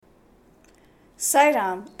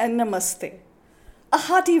Sairam and Namaste. A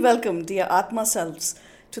hearty welcome, dear Atma selves,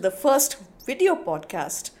 to the first video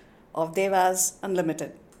podcast of Devas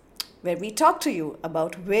Unlimited, where we talk to you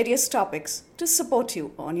about various topics to support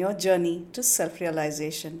you on your journey to self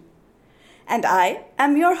realization. And I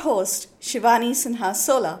am your host, Shivani Sinha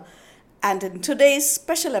Sola, and in today's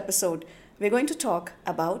special episode, we're going to talk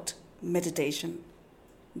about meditation,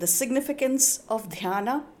 the significance of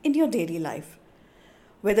dhyana in your daily life.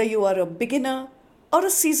 Whether you are a beginner or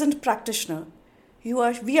a seasoned practitioner,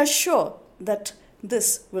 we are sure that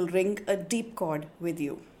this will ring a deep chord with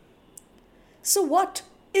you. So, what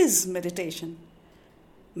is meditation?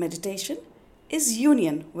 Meditation is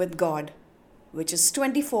union with God, which is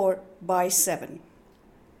 24/7.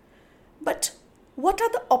 But what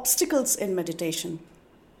are the obstacles in meditation?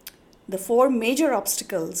 The four major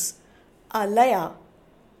obstacles are laya,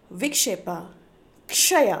 vikshepa,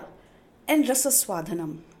 kshaya, and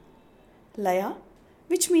rasaswadhanam. Laya,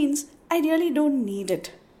 which means I really don't need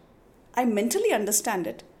it. I mentally understand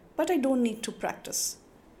it, but I don't need to practice.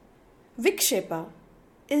 Vikshepa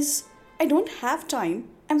is I don't have time,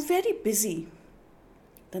 I'm very busy.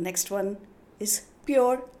 The next one is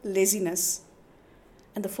pure laziness.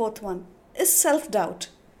 And the fourth one is self-doubt,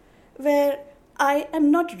 where I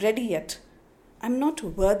am not ready yet. I'm not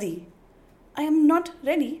worthy. I am not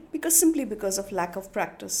ready simply because of lack of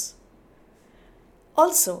practice.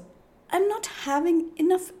 Also, I'm not having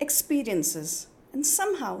enough experiences, and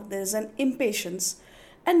somehow there is an impatience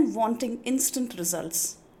and wanting instant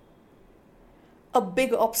results. A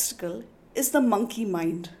big obstacle is the monkey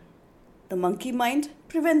mind. The monkey mind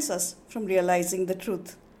prevents us from realizing the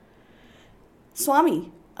truth.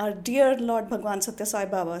 Swami, our dear Lord Bhagwan Satya Sai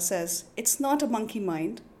Baba, says it's not a monkey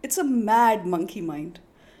mind, it's a mad monkey mind.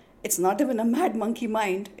 It's not even a mad monkey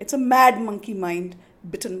mind, it's a mad monkey mind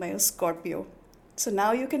bitten by a Scorpio. So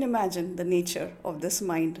now you can imagine the nature of this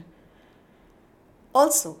mind.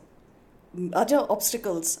 Also, other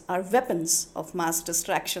obstacles are weapons of mass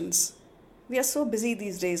distractions. We are so busy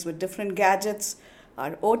these days with different gadgets,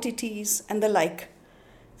 our OTTs, and the like.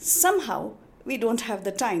 Somehow, we don't have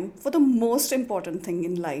the time for the most important thing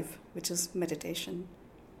in life, which is meditation.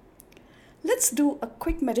 Let's do a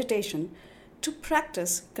quick meditation to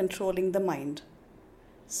practice controlling the mind.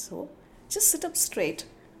 So, just sit up straight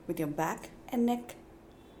with your back and neck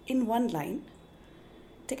in one line.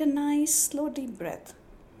 Take a nice, slow, deep breath.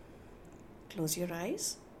 Close your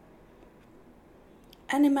eyes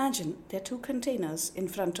and imagine there are two containers in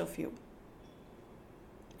front of you.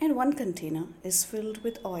 And one container is filled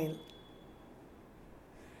with oil.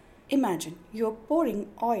 Imagine you are pouring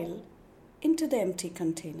oil into the empty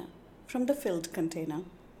container from the filled container.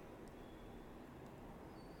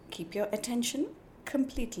 Keep your attention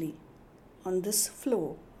completely on this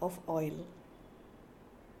flow of oil.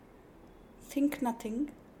 Think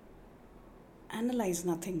nothing, analyze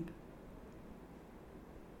nothing,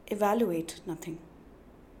 evaluate nothing.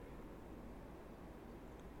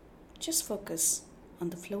 Just focus on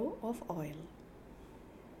the flow of oil.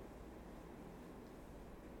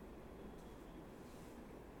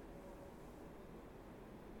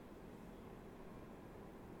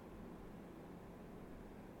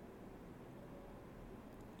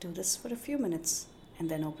 Do this for a few minutes and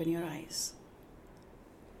then open your eyes.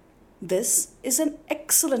 This is an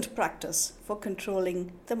excellent practice for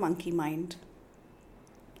controlling the monkey mind.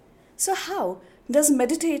 So how does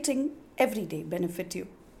meditating every day benefit you?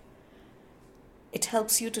 It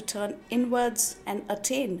helps you to turn inwards and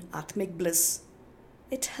attain Atmic bliss.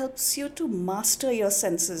 It helps you to master your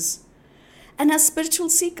senses. And as spiritual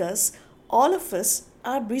seekers, all of us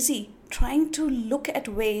are busy trying to look at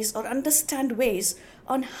ways or understand ways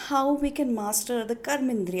on how we can master the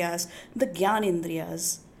karmindriyas, the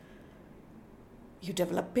gyanindriyas. You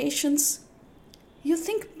develop patience. You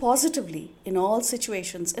think positively in all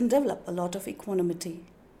situations and develop a lot of equanimity.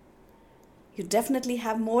 You definitely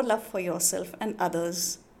have more love for yourself and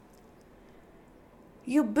others.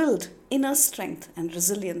 You build inner strength and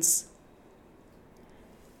resilience.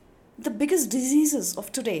 The biggest diseases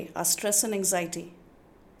of today are stress and anxiety.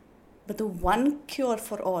 But the one cure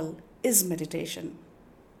for all is meditation.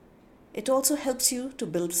 It also helps you to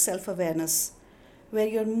build self-awareness, where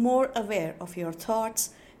you're more aware of your thoughts,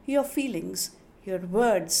 your feelings, your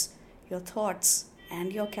words, your thoughts,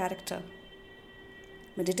 and your character.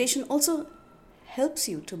 Meditation also helps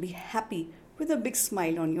you to be happy with a big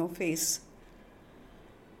smile on your face.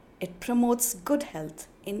 It promotes good health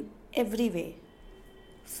in every way,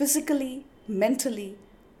 physically, mentally,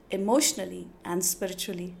 emotionally, and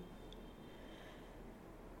spiritually.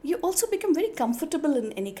 You also become very comfortable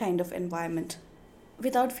in any kind of environment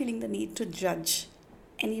without feeling the need to judge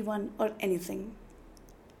anyone or anything.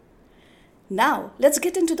 Now, let's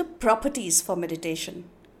get into the properties for meditation.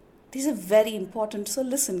 These are very important, so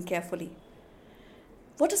listen carefully.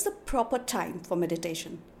 What is the proper time for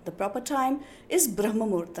meditation? The proper time is Brahma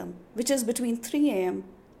Muhurtam, which is between 3 a.m.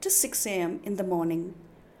 to 6 a.m. in the morning.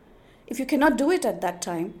 If you cannot do it at that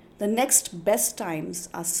time, the next best times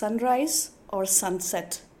are sunrise or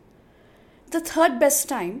sunset. The third best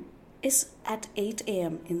time is at 8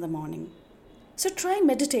 a.m. in the morning. So try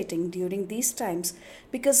meditating during these times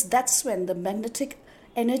because that's when the magnetic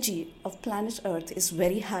energy of planet Earth is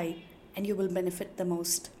very high and you will benefit the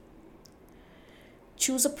most.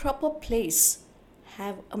 Choose a proper place.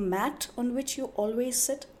 Have a mat on which you always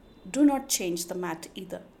sit. Do not change the mat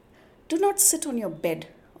either. Do not sit on your bed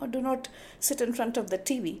or do not sit in front of the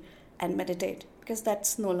TV and meditate because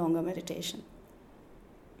that's no longer meditation.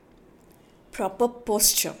 Proper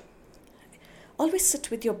posture. Always sit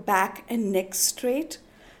with your back and neck straight.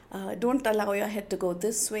 Don't allow your head to go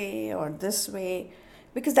this way or this way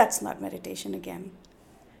because that's not meditation again.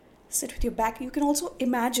 Sit with your back. You can also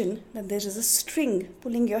imagine that there is a string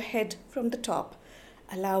pulling your head from the top,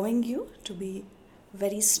 allowing you to be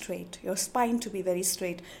very straight, your spine to be very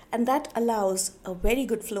straight, and that allows a very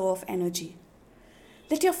good flow of energy.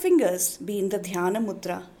 Let your fingers be in the Dhyana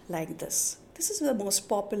Mudra like this. This is the most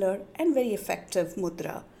popular and very effective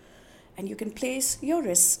mudra. And you can place your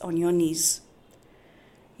wrists on your knees.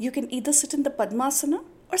 You can either sit in the Padmasana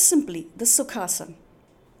or simply the Sukhasana.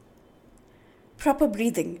 Proper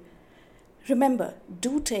breathing. Remember,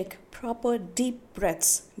 do take proper deep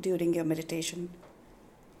breaths during your meditation.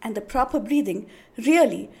 And the proper breathing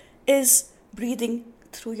really is breathing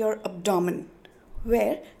through your abdomen,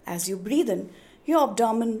 where as you breathe in, your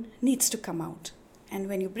abdomen needs to come out. And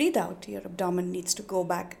when you breathe out, your abdomen needs to go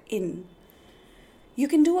back in. You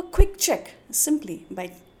can do a quick check simply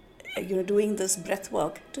by doing this breath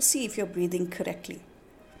work to see if you're breathing correctly.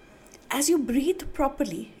 As you breathe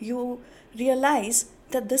properly, you realize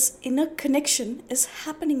that this inner connection is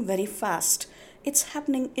happening very fast. It's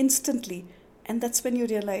happening instantly, and that's when you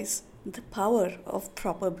realize the power of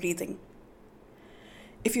proper breathing.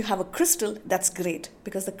 If you have a crystal, that's great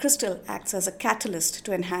because the crystal acts as a catalyst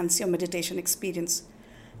to enhance your meditation experience.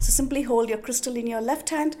 So simply hold your crystal in your left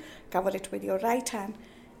hand, cover it with your right hand,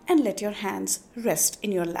 and let your hands rest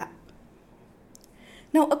in your lap.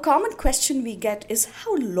 Now, a common question we get is,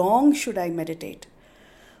 how long should I meditate?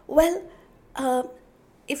 Well,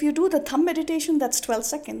 if you do the thumb meditation, that's 12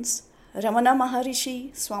 seconds. Ramana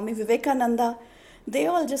Maharishi, Swami Vivekananda, they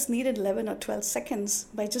all just needed 11 or 12 seconds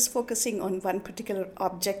by just focusing on one particular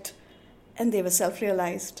object, and they were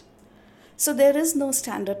self-realized. So there is no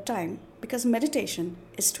standard time because meditation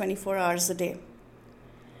is 24 hours a day.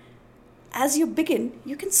 As you begin,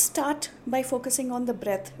 you can start by focusing on the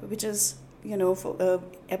breath, which is, for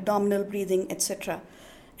abdominal breathing, etc.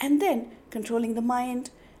 And then controlling the mind.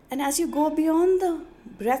 And as you go beyond the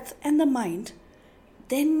breath and the mind,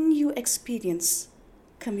 then you experience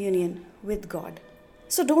communion with God.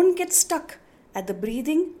 So don't get stuck at the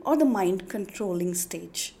breathing or the mind controlling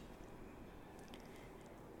stage.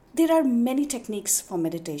 There are many techniques for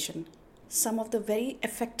meditation. Some of the very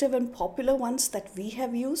effective and popular ones that we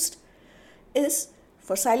have used is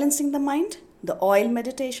for silencing the mind, the oil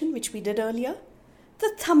meditation, which we did earlier,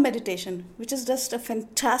 the thumb meditation, which is just a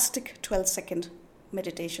fantastic 12-second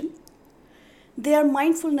meditation. They are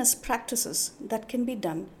mindfulness practices that can be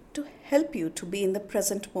done to help you to be in the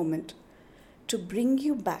present moment, to bring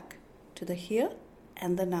you back to the here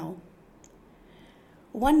and the now.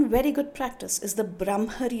 One very good practice is the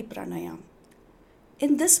Brahmari Pranayam.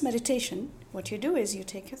 In this meditation, what you do is you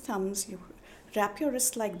take your thumbs, you wrap your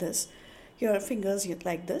wrist like this, your fingers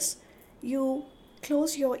like this, you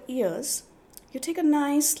close your ears, you take a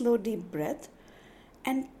nice slow deep breath,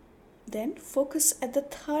 and then focus at the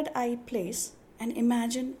third eye place and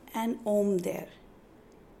imagine an Om there.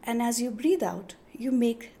 And as you breathe out, you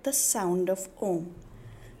make the sound of Om.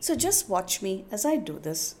 So just watch me as I do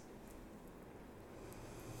this.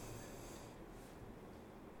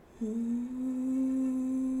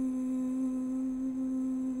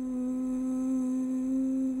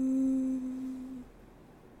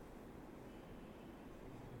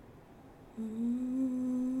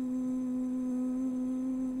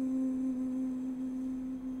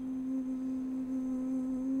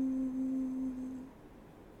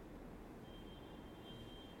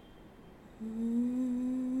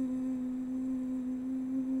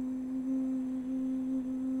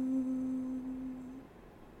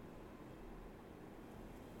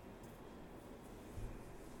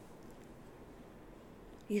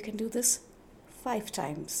 You can do this 5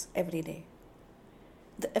 times every day.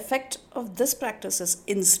 The effect of this practice is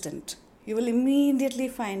instant. You will immediately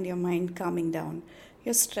find your mind calming down,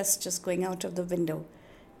 your stress just going out of the window,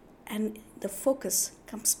 and the focus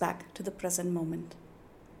comes back to the present moment.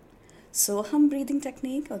 Soham breathing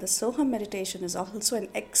technique or the Soham meditation is also an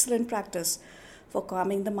excellent practice for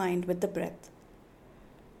calming the mind with the breath.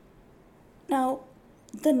 Now,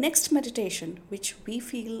 the next meditation, which we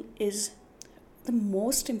feel is the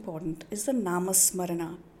most important, is the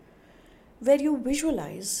Namasmarana, where you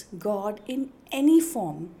visualize God in any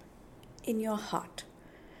form in your heart.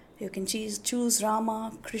 You can choose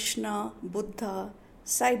Rama, Krishna, Buddha,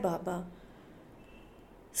 Sai Baba.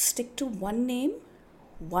 Stick to one name,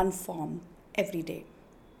 one form every day.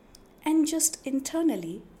 And just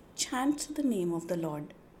internally chant the name of the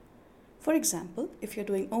Lord. For example, if you're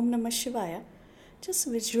doing Om Namah Shivaya, just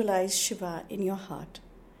visualize Shiva in your heart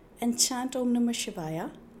and chant Om Namah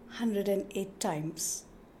Shivaya 108 times.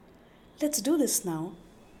 Let's do this now.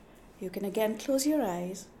 You can again close your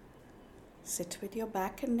eyes, sit with your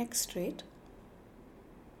back and neck straight.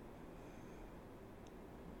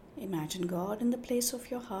 Imagine God in the place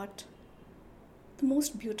of your heart, the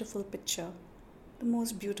most beautiful picture, the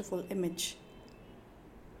most beautiful image.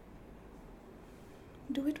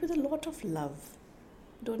 Do it with a lot of love.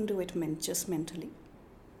 Don't do it just mentally.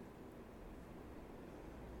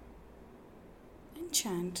 And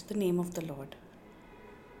chant the name of the Lord.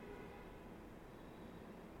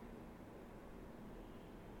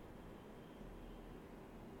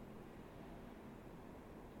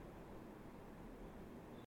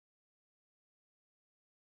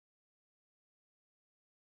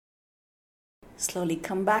 Slowly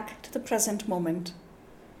come back to the present moment.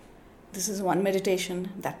 This is one meditation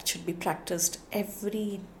that should be practiced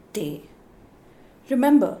every day.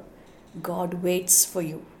 Remember, God waits for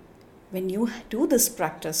you. When you do this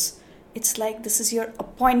practice, it's like this is your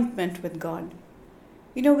appointment with God.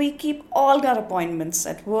 We keep all our appointments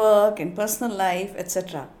at work, in personal life,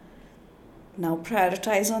 etc. Now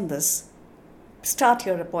prioritize on this. Start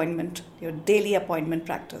your appointment, your daily appointment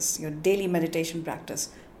practice, your daily meditation practice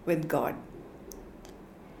with God.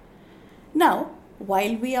 Now,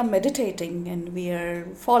 while we are meditating and we are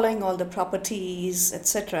following all the properties,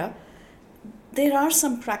 etc., there are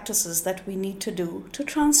some practices that we need to do to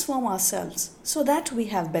transform ourselves so that we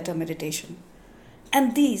have better meditation.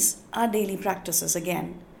 And these are daily practices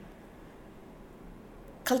again.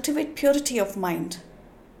 Cultivate purity of mind.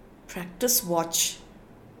 Practice watch.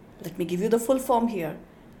 Let me give you the full form here.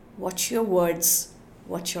 Watch your words,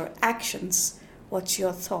 watch your actions, watch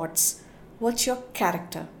your thoughts, watch your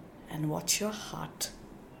character, and watch your heart.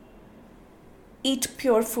 Eat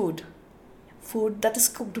pure food that is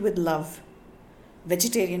cooked with love.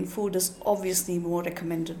 Vegetarian food is obviously more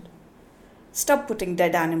recommended. Stop putting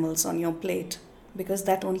dead animals on your plate because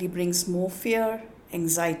that only brings more fear,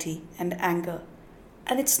 anxiety, and anger,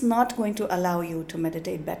 and it's not going to allow you to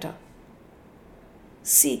meditate better.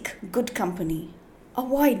 Seek good company,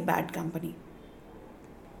 avoid bad company.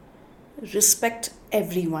 Respect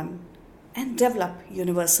everyone and develop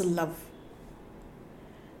universal love.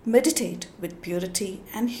 Meditate with purity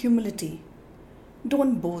and humility.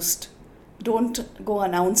 Don't boast. Don't go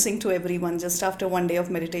announcing to everyone just after one day of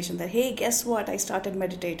meditation that, hey, guess what? I started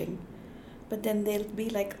meditating. But then they'll be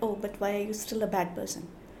like, oh, but why are you still a bad person?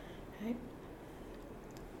 Right?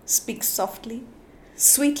 Speak softly,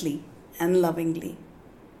 sweetly, and lovingly.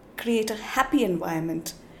 Create a happy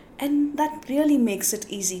environment, and that really makes it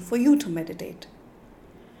easy for you to meditate.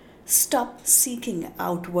 Stop seeking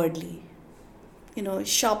outwardly.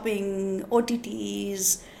 Shopping,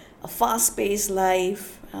 OTTs, a fast-paced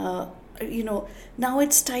life. Now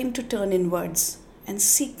it's time to turn inwards and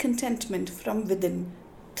seek contentment from within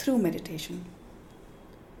through meditation.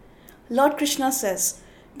 Lord Krishna says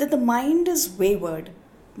that the mind is wayward,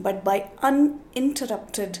 but by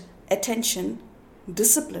uninterrupted attention,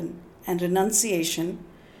 discipline, and renunciation,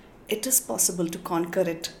 it is possible to conquer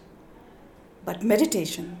it. But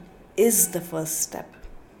meditation is the first step.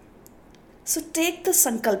 So take the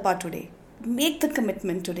sankalpa today, make the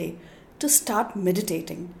commitment today to start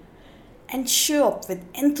meditating and show up with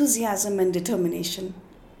enthusiasm and determination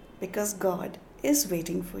because God is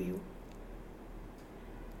waiting for you.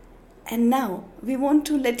 And now we want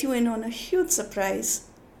to let you in on a huge surprise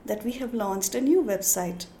that we have launched a new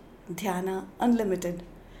website, Dhyana Unlimited,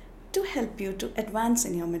 to help you to advance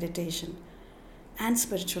in your meditation and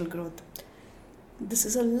spiritual growth. This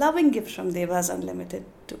is a loving gift from Devas Unlimited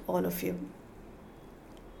to all of you.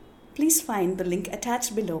 Please find the link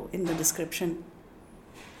attached below in the description.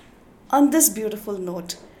 On this beautiful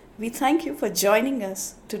note, we thank you for joining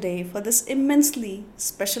us today for this immensely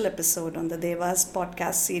special episode on the Devas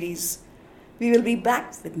podcast series. We will be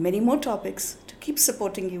back with many more topics to keep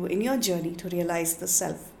supporting you in your journey to realize the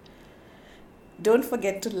self. Don't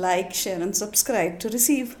forget to like, share, and subscribe to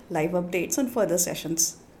receive live updates on further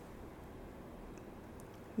sessions.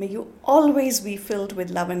 May you always be filled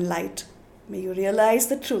with love and light. May you realize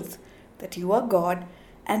the truth that you are God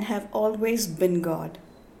and have always been God.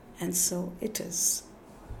 And so it is.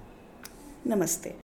 Namaste.